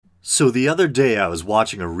So the other day I was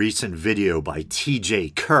watching a recent video by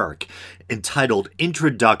TJ Kirk entitled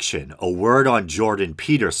Introduction, a Word on Jordan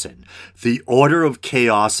Peterson, The Order of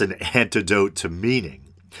Chaos and Antidote to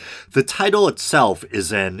Meaning. The title itself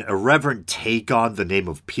is an irreverent take on the name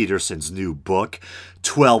of Peterson's new book,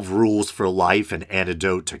 12 Rules for Life and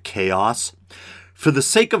Antidote to Chaos. For the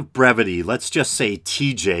sake of brevity, let's just say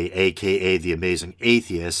TJ, aka The Amazing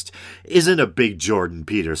Atheist, isn't a big Jordan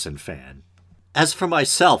Peterson fan. As for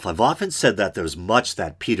myself, I've often said that there's much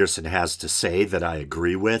that Peterson has to say that I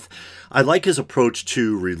agree with. I like his approach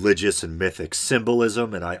to religious and mythic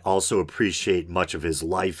symbolism, and I also appreciate much of his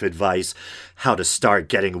life advice, how to start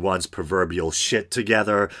getting one's proverbial shit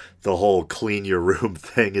together, the whole clean your room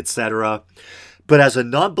thing, etc. But as a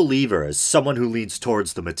non-believer, as someone who leans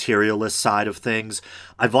towards the materialist side of things,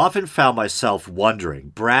 I've often found myself wondering,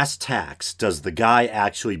 brass tacks, does the guy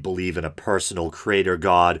actually believe in a personal creator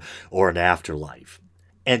god or an afterlife?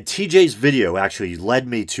 And TJ's video actually led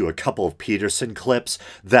me to a couple of Peterson clips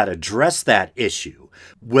that address that issue.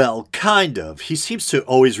 Well, kind of. He seems to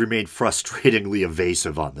always remain frustratingly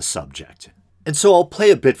evasive on the subject. And so I'll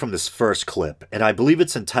play a bit from this first clip, and I believe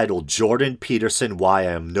it's entitled Jordan Peterson, Why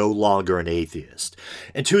I Am No Longer an Atheist.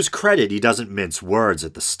 And to his credit, he doesn't mince words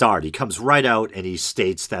at the start. He comes right out and he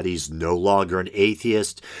states that he's no longer an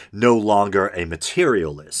atheist, no longer a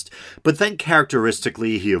materialist. But then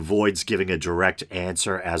characteristically, he avoids giving a direct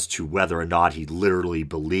answer as to whether or not he literally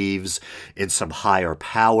believes in some higher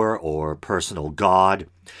power or personal god.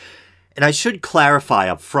 And I should clarify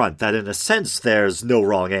up front that in a sense there's no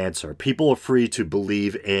wrong answer. People are free to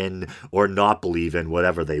believe in or not believe in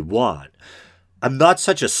whatever they want. I'm not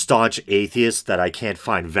such a staunch atheist that I can't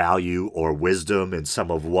find value or wisdom in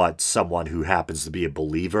some of what someone who happens to be a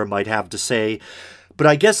believer might have to say. But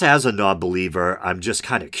I guess as a non-believer, I'm just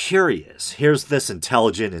kind of curious. Here's this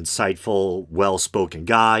intelligent, insightful, well-spoken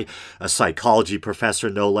guy, a psychology professor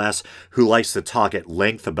no less, who likes to talk at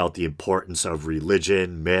length about the importance of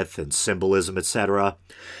religion, myth, and symbolism, etc.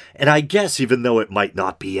 And I guess even though it might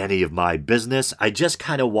not be any of my business, I just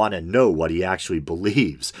kind of want to know what he actually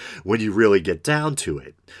believes when you really get down to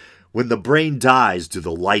it. When the brain dies, do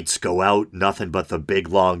the lights go out, nothing but the big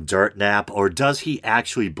long dirt nap, or does he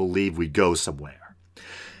actually believe we go somewhere?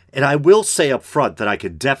 And I will say up front that I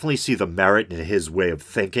can definitely see the merit in his way of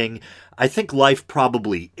thinking. I think life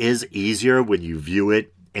probably is easier when you view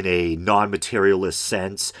it in a non-materialist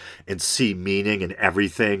sense and see meaning in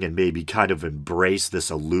everything and maybe kind of embrace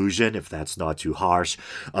this illusion, if that's not too harsh,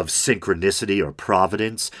 of synchronicity or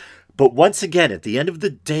providence. But once again, at the end of the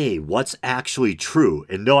day, what's actually true?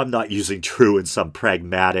 And no, I'm not using true in some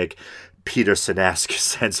pragmatic, Peterson-esque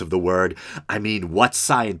sense of the word. I mean, what's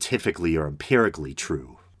scientifically or empirically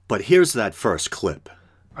true? But here's that first clip.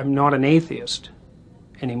 I'm not an atheist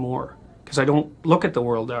anymore because I don't look at the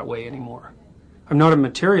world that way anymore. I'm not a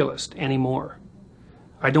materialist anymore.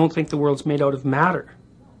 I don't think the world's made out of matter.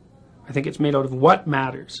 I think it's made out of what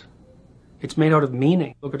matters. It's made out of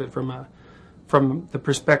meaning. Look at it from the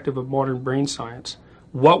perspective of modern brain science.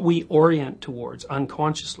 What we orient towards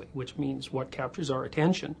unconsciously, which means what captures our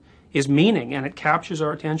attention, is meaning, and it captures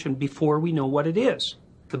our attention before we know what it is.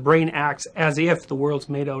 The brain acts as if the world's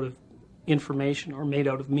made out of information or made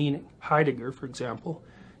out of meaning. Heidegger, for example,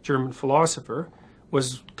 German philosopher,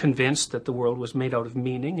 was convinced that the world was made out of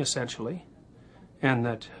meaning, essentially, and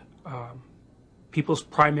that people's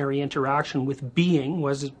primary interaction with being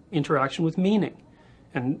was interaction with meaning.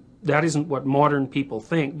 And that isn't what modern people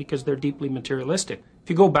think because they're deeply materialistic. If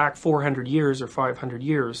you go back 400 years or 500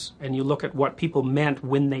 years and you look at what people meant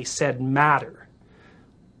when they said matter,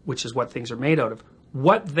 which is what things are made out of,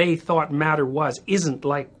 what they thought matter was isn't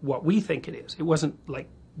like what we think it is. It wasn't like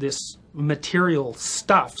this material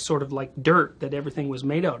stuff, sort of like dirt that everything was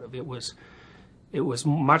made out of. It was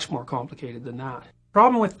much more complicated than that. The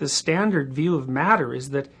problem with the standard view of matter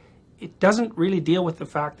is that it doesn't really deal with the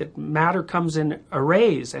fact that matter comes in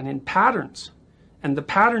arrays and in patterns. And the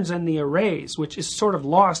patterns and the arrays, which is sort of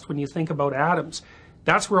lost when you think about atoms,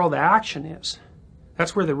 that's where all the action is.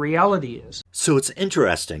 That's where the reality is. So it's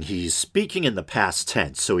interesting. He's speaking in the past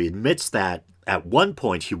tense, so he admits that at one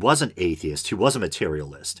point he was an atheist, he was a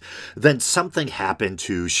materialist. Then something happened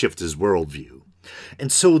to shift his worldview.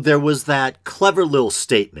 And so there was that clever little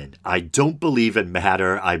statement, I don't believe in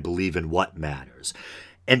matter, I believe in what matters.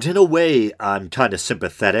 And in a way, I'm kind of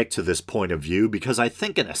sympathetic to this point of view because I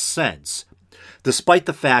think in a sense, despite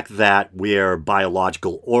the fact that we're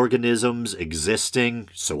biological organisms existing,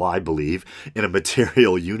 so I believe, in a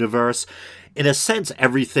material universe, in a sense,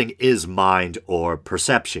 everything is mind or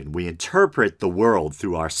perception. We interpret the world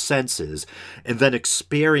through our senses and then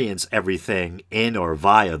experience everything in or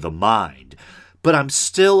via the mind. But I'm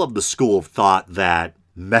still of the school of thought that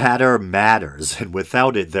matter matters, and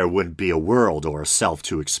without it, there wouldn't be a world or a self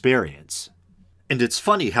to experience. And it's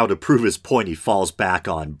funny how, to prove his point, he falls back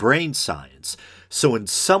on brain science. So in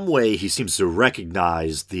some way, he seems to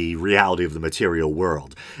recognize the reality of the material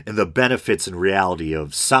world and the benefits and reality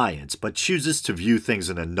of science, but chooses to view things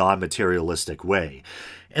in a non-materialistic way.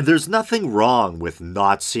 And there's nothing wrong with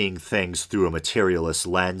not seeing things through a materialist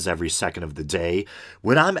lens every second of the day.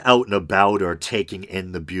 When I'm out and about or taking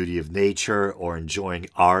in the beauty of nature or enjoying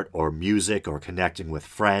art or music or connecting with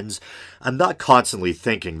friends, I'm not constantly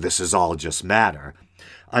thinking this is all just matter.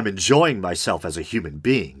 I'm enjoying myself as a human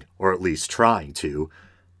being, or at least trying to.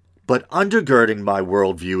 But undergirding my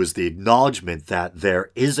worldview is the acknowledgement that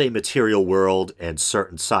there is a material world and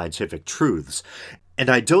certain scientific truths. And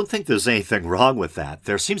I don't think there's anything wrong with that.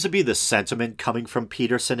 There seems to be this sentiment coming from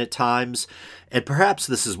Peterson at times, and perhaps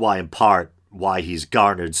this is why, in part, why he's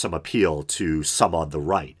garnered some appeal to some on the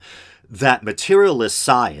right. That materialist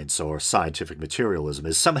science, or scientific materialism,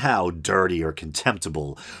 is somehow dirty or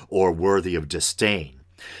contemptible or worthy of disdain.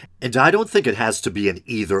 And I don't think it has to be an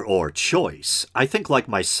either-or choice. I think, like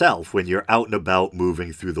myself, when you're out and about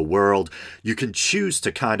moving through the world, you can choose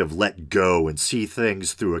to kind of let go and see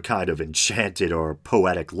things through a kind of enchanted or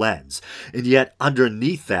poetic lens, and yet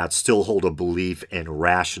underneath that still hold a belief in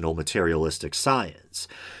rational materialistic science.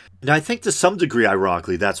 And I think to some degree,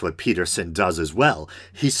 ironically, that's what Peterson does as well.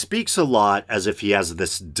 He speaks a lot as if he has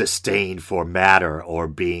this disdain for matter or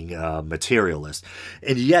being a materialist,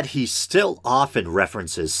 and yet he still often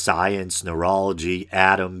references science, neurology,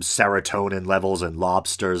 atoms, serotonin levels in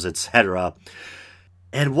lobsters, etc.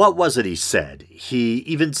 And what was it he said? He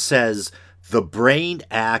even says, the brain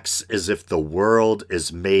acts as if the world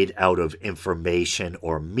is made out of information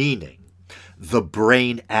or meaning. The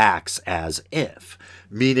brain acts as if.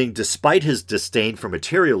 Meaning, despite his disdain for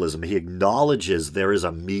materialism, he acknowledges there is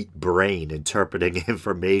a meat brain interpreting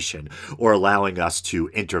information or allowing us to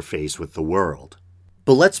interface with the world.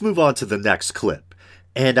 But let's move on to the next clip.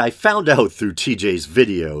 And I found out through TJ's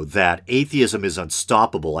video that Atheism is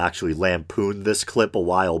Unstoppable actually lampooned this clip a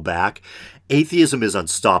while back. Atheism is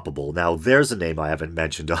Unstoppable. Now, there's a name I haven't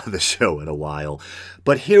mentioned on the show in a while.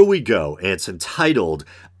 But here we go, and it's entitled,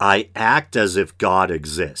 I Act As If God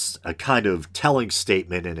Exists, a kind of telling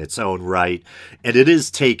statement in its own right, and it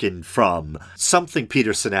is taken from something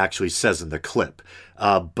Peterson actually says in the clip.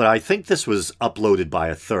 But I think this was uploaded by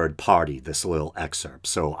a third party, this little excerpt,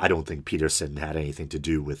 so I don't think Peterson had anything to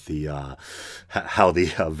do with the how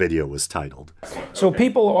the video was titled. So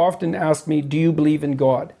people often ask me, do you believe in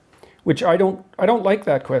God? Which I don't like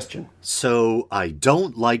that question. So I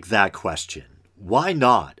don't like that question. Why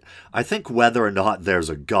not? I think whether or not there's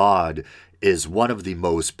a God is one of the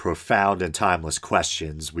most profound and timeless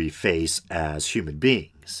questions we face as human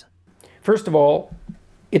beings. First of all,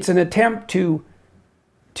 it's an attempt to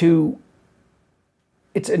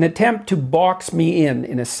box me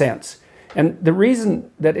in a sense. And the reason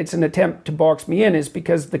that it's an attempt to box me in is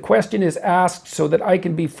because the question is asked so that I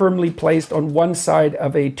can be firmly placed on one side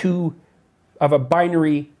of a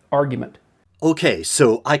binary argument. Okay,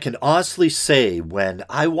 so I can honestly say when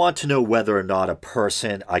I want to know whether or not a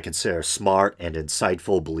person I consider smart and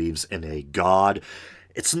insightful believes in a God,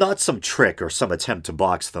 it's not some trick or some attempt to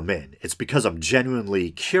box them in. It's because I'm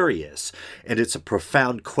genuinely curious, and it's a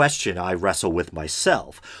profound question I wrestle with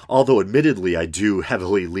myself, although admittedly I do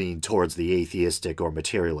heavily lean towards the atheistic or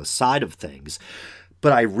materialist side of things.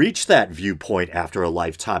 But I reached that viewpoint after a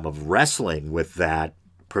lifetime of wrestling with that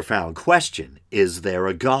profound question, is there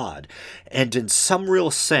a God? And in some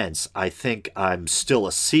real sense, I think I'm still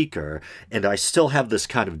a seeker, and I still have this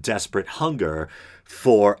kind of desperate hunger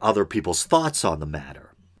for other people's thoughts on the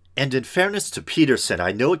matter. And in fairness to Peterson,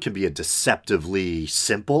 I know it can be a deceptively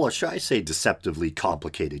simple, or should I say deceptively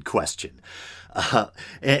complicated question.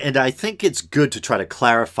 And I think it's good to try to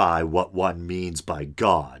clarify what one means by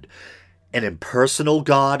God. An impersonal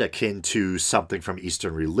God akin to something from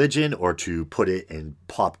Eastern religion, or to put it in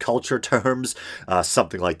pop culture terms,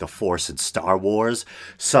 something like the Force in Star Wars,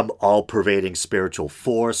 some all-pervading spiritual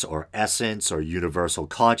force or essence or universal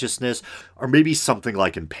consciousness, or maybe something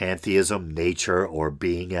like in pantheism, nature or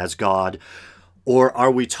being as God. Or are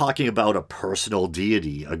we talking about a personal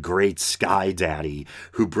deity, a great sky daddy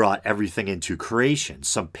who brought everything into creation,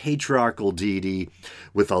 some patriarchal deity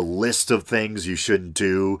with a list of things you shouldn't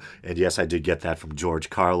do, and yes, I did get that from George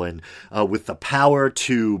Carlin, with the power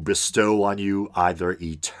to bestow on you either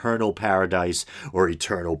eternal paradise or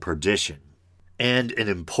eternal perdition? And an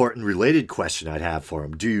important related question I'd have for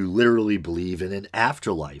him, do you literally believe in an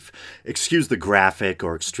afterlife? Excuse the graphic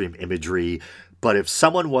or extreme imagery, But if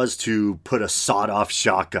someone was to put a sawed-off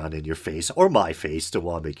shotgun in your face, or my face, don't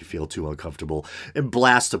want to make you feel too uncomfortable, and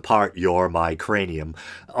blast apart my cranium,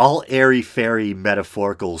 all airy-fairy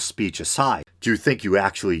metaphorical speech aside, do you think you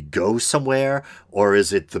actually go somewhere, or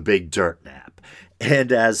is it the big dirt nap?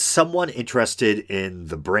 And as someone interested in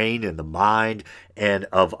the brain and the mind and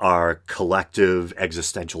of our collective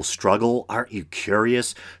existential struggle, aren't you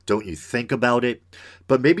curious? Don't you think about it?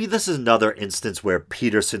 But maybe this is another instance where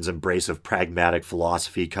Peterson's embrace of pragmatic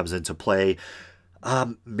philosophy comes into play.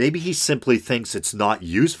 Maybe he simply thinks it's not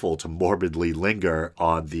useful to morbidly linger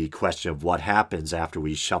on the question of what happens after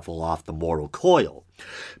we shuffle off the mortal coil.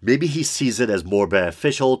 Maybe he sees it as more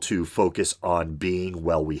beneficial to focus on being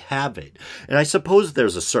while we have it. And I suppose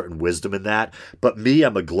there's a certain wisdom in that, but me,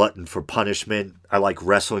 I'm a glutton for punishment. I like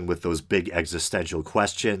wrestling with those big existential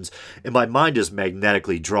questions, and my mind is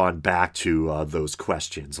magnetically drawn back to those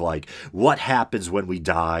questions, like what happens when we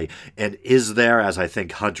die, and is there, as I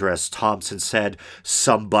think Hunter S. Thompson said,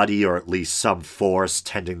 somebody or at least some force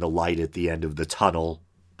tending the light at the end of the tunnel?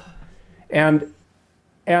 And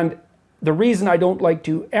the reason I don't like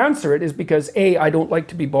to answer it is because A, I don't like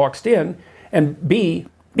to be boxed in, and B,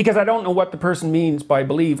 because I don't know what the person means by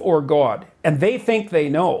believe or God. And they think they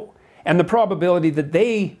know. And the probability that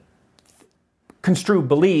they construe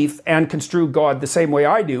belief and construe God the same way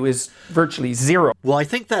I do is virtually zero. Well, I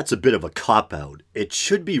think that's a bit of a cop-out. It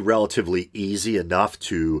should be relatively easy enough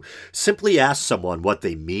to simply ask someone what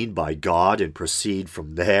they mean by God and proceed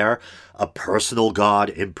from there. A personal God,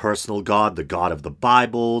 impersonal God, the God of the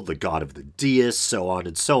Bible, the God of the deists, so on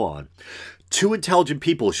and so on. Two intelligent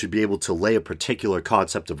people should be able to lay a particular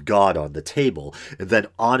concept of God on the table and then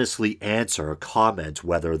honestly answer or comment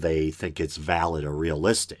whether they think it's valid or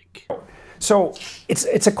realistic. So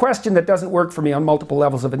it's a question that doesn't work for me on multiple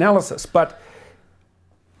levels of analysis. But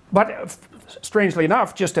strangely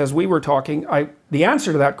enough, just as we were talking, the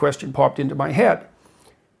answer to that question popped into my head.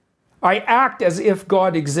 I act as if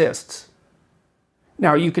God exists.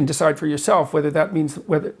 Now you can decide for yourself whether that means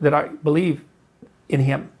that I believe in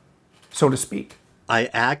him, so to speak. I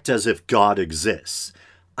act as if God exists.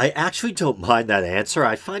 I actually don't mind that answer.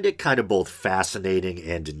 I find it kind of both fascinating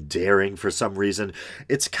and endearing for some reason.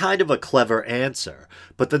 It's kind of a clever answer.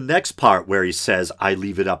 But the next part where he says, I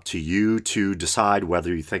leave it up to you to decide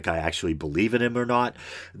whether you think I actually believe in him or not,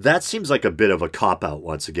 that seems like a bit of a cop-out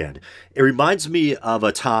once again. It reminds me of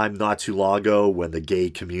a time not too long ago when the gay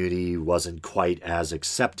community wasn't quite as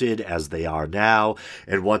accepted as they are now,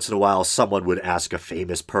 and once in a while someone would ask a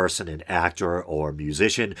famous person, an actor or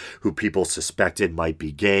musician who people suspected might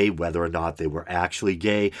be gay, whether or not they were actually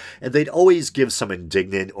gay, and they'd always give some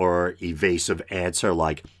indignant or evasive answer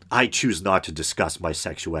like, I choose not to discuss my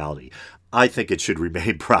sexuality. I think it should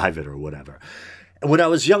remain private or whatever. And when I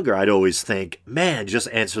was younger, I'd always think, man, just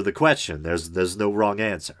answer the question. There's no wrong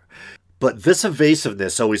answer. But this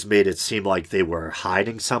evasiveness always made it seem like they were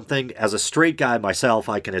hiding something. As a straight guy myself,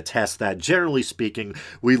 I can attest that, generally speaking,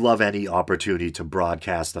 we love any opportunity to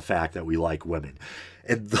broadcast the fact that we like women.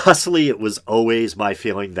 And thusly, it was always my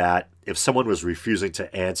feeling that if someone was refusing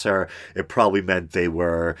to answer, it probably meant they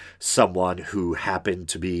were someone who happened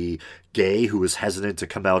to be gay, who was hesitant to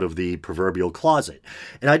come out of the proverbial closet.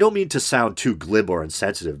 And I don't mean to sound too glib or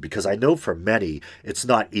insensitive, because I know for many it's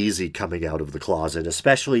not easy coming out of the closet,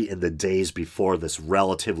 especially in the days before this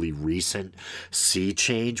relatively recent sea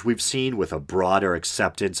change we've seen with a broader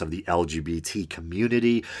acceptance of the LGBT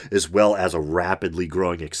community, as well as a rapidly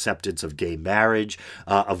growing acceptance of gay marriage,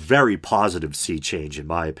 a very positive sea change in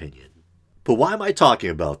my opinion. But why am I talking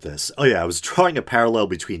about this? Oh yeah, I was drawing a parallel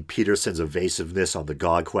between Peterson's evasiveness on the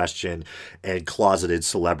God question and closeted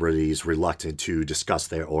celebrities reluctant to discuss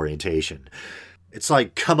their orientation. It's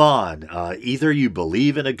like, come on, either you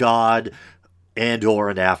believe in a God and or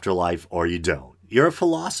an afterlife or you don't. You're a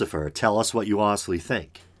philosopher. Tell us what you honestly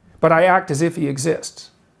think. But I act as if he exists.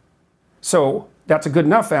 So that's a good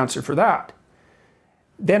enough answer for that.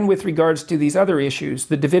 Then with regards to these other issues,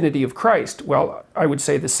 the divinity of Christ, well, I would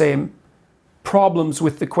say the same problems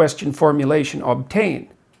with the question formulation obtain.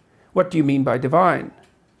 What do you mean by divine?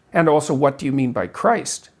 And also, what do you mean by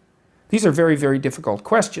Christ? These are very, very difficult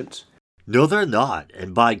questions. No, they're not.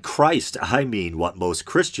 And by Christ, I mean what most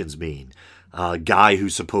Christians mean. A guy who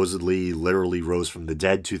supposedly literally rose from the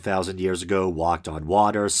dead 2,000 years ago, walked on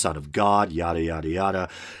water, Son of God, yada, yada, yada.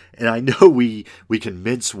 And I know we can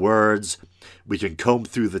mince words, we can comb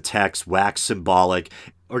through the text, wax symbolic,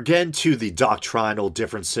 or get into the doctrinal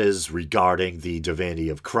differences regarding the divinity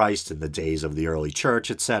of Christ in the days of the early church,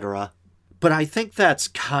 etc. But I think that's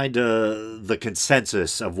kind of the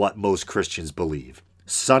consensus of what most Christians believe.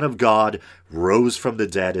 Son of God, rose from the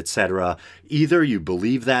dead, etc. Either you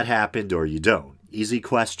believe that happened or you don't. Easy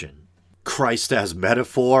question. Christ as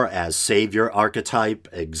metaphor, as savior archetype,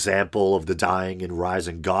 example of the dying and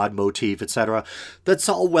rising God motif, etc. That's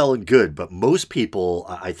all well and good, but most people,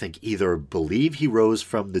 I think, either believe he rose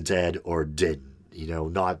from the dead or didn't.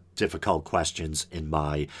 Not difficult questions in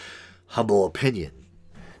my humble opinion.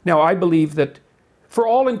 Now, I believe that, for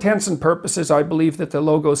all intents and purposes, I believe that the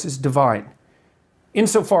Logos is divine.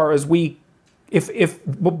 Insofar as if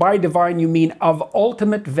by divine you mean of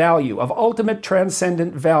ultimate value, of ultimate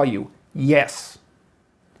transcendent value, yes,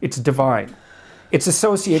 it's divine. It's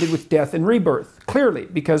associated with death and rebirth, clearly,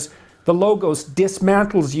 because the Logos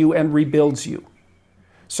dismantles you and rebuilds you.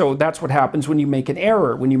 So that's what happens when you make an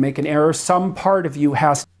error. When you make an error, some part of you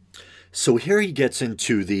has. So here he gets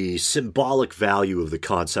into the symbolic value of the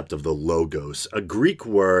concept of the Logos, a Greek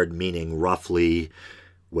word meaning roughly,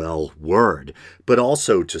 word, but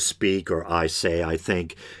also to speak, or I say, I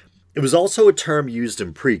think. It was also a term used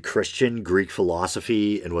in pre-Christian Greek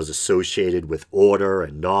philosophy and was associated with order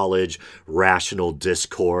and knowledge, rational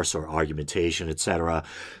discourse or argumentation, etc.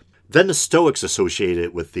 Then the Stoics associated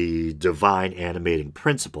it with the divine animating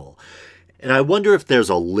principle. And I wonder if there's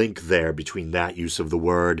a link there between that use of the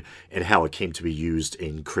word and how it came to be used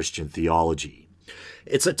in Christian theology.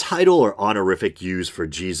 It's a title or honorific used for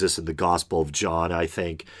Jesus in the Gospel of John, I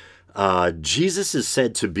think. Jesus is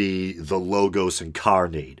said to be the Logos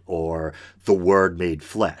incarnate, or the Word made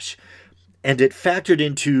flesh. And it factored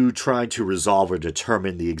into trying to resolve or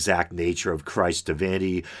determine the exact nature of Christ's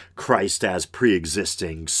divinity, Christ as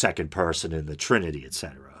pre-existing second person in the Trinity,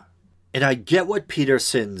 etc. And I get what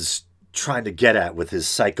Peterson's trying to get at with his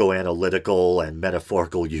psychoanalytical and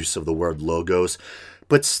metaphorical use of the word logos,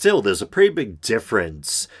 but still there's a pretty big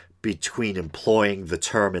difference between employing the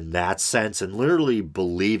term in that sense and literally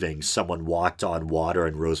believing someone walked on water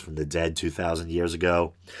and rose from the dead 2,000 years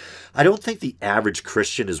ago. I don't think the average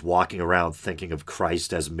Christian is walking around thinking of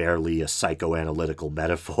Christ as merely a psychoanalytical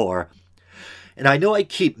metaphor. And I know I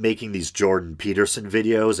keep making these Jordan Peterson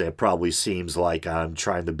videos, and it probably seems like I'm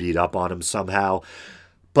trying to beat up on him somehow.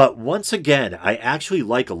 But once again, I actually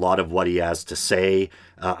like a lot of what he has to say.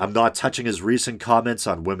 I'm not touching his recent comments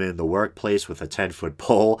on women in the workplace with a 10-foot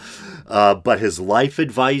pole, but his life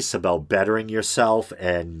advice about bettering yourself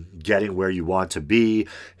and getting where you want to be,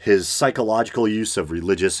 his psychological use of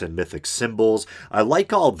religious and mythic symbols, I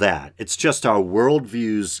like all that. It's just our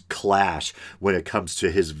worldviews clash when it comes to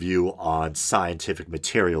his view on scientific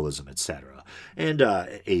materialism, etc., and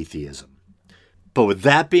atheism. But with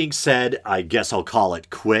that being said, I guess I'll call it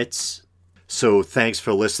quits. So thanks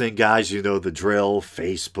for listening, guys. You know the drill.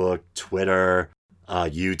 Facebook, Twitter,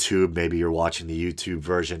 YouTube. Maybe you're watching the YouTube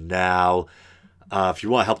version now. If you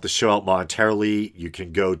want to help the show out monetarily, you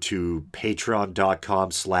can go to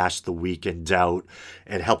patreon.com/theweekindoubt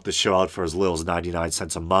and help the show out for as little as 99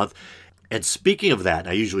 cents a month. And speaking of that, and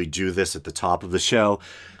I usually do this at the top of the show,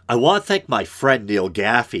 I want to thank my friend Neil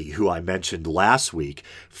Gaffey, who I mentioned last week,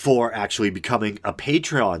 for actually becoming a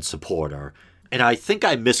Patreon supporter. And I think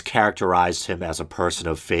I mischaracterized him as a person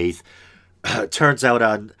of faith. Turns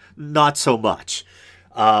out not so much.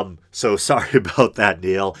 So sorry about that,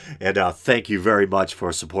 Neil. And thank you very much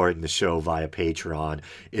for supporting the show via Patreon.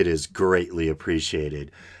 It is greatly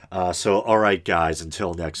appreciated. So all right, guys,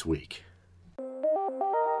 until next week.